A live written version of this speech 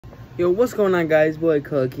Yo, what's going on, guys? Boy,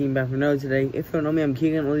 came back from another today. If you don't know me, I'm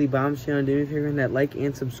Keegan, only bombshell. Do me a favor and that like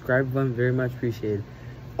and subscribe button, very much appreciated.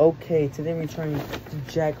 Okay, today we're trying the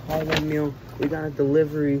Jack Harlow meal. We got a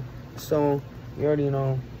delivery, so you already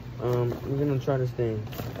know. We're gonna try this thing.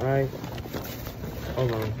 All right.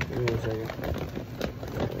 Hold on, give me 1 second.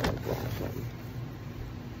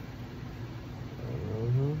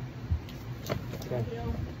 Okay.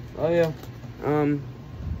 Oh yeah.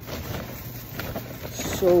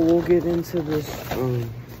 So we'll get into this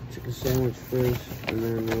chicken sandwich first, and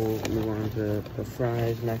then we'll move on to the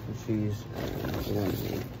fries, mac and cheese, and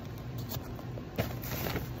lemonade.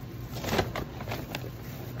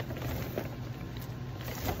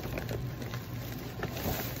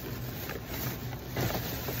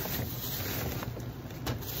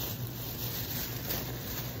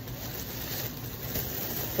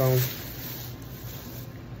 So,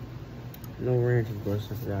 no ranch, of course,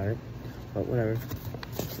 I forgot it, but whatever.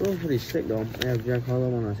 It was pretty sick though. I have Jack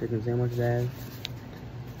Harlow on a chicken sandwich bag.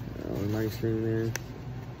 Nice thing there.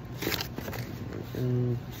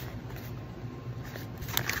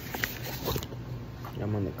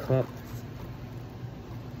 I'm on the cup.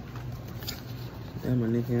 Am I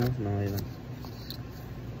anything else? No, either.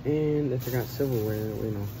 And I forgot silverware.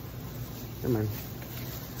 Wait, no. Never mind.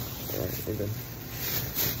 Alright, we're good.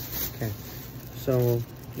 Okay. So,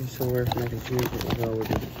 here's silverware for mac and cheese. We'll go with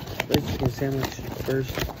the chicken sandwich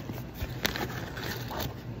first.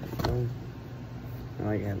 I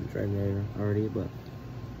like having tried there already, but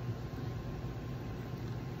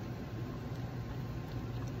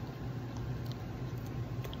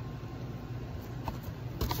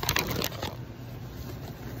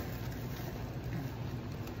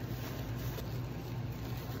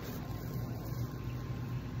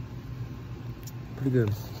pretty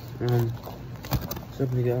good. So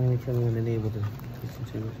pretty good. I'm gonna try the lemonade with the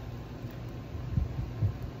sandwich.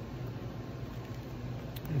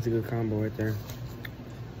 It's a good combo right there.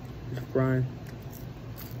 Just fry.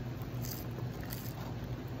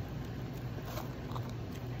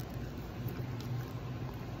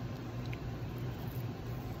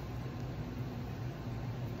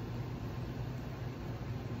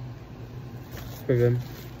 It's pretty good.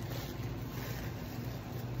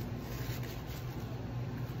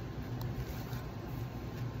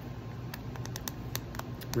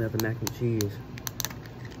 We have the mac and cheese.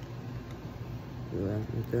 Look at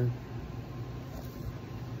that right there.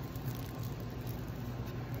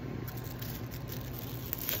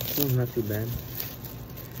 Oh, not too bad.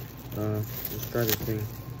 Let's try this thing.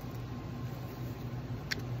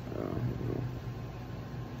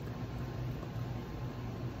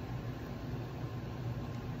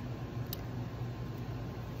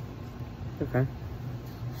 Okay.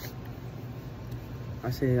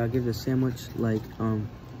 I say I'll give the sandwich like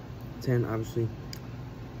 10, obviously.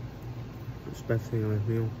 Especially on this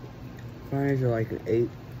meal. Fries are like an 8.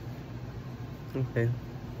 Okay.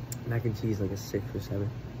 Mac and cheese like a 6 or 7.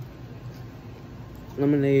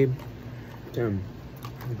 Lemonade, 10.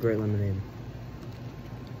 Great lemonade.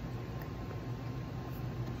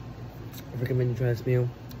 I recommend you try this meal.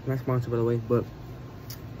 Not sponsored, by the way, but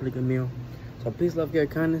pretty good meal. So peace, love, care,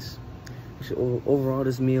 kindness. Overall,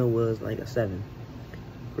 this meal was like a 7.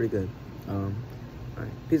 Pretty good. All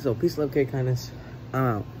right. Peace, love, care, kindness. I'm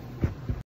out.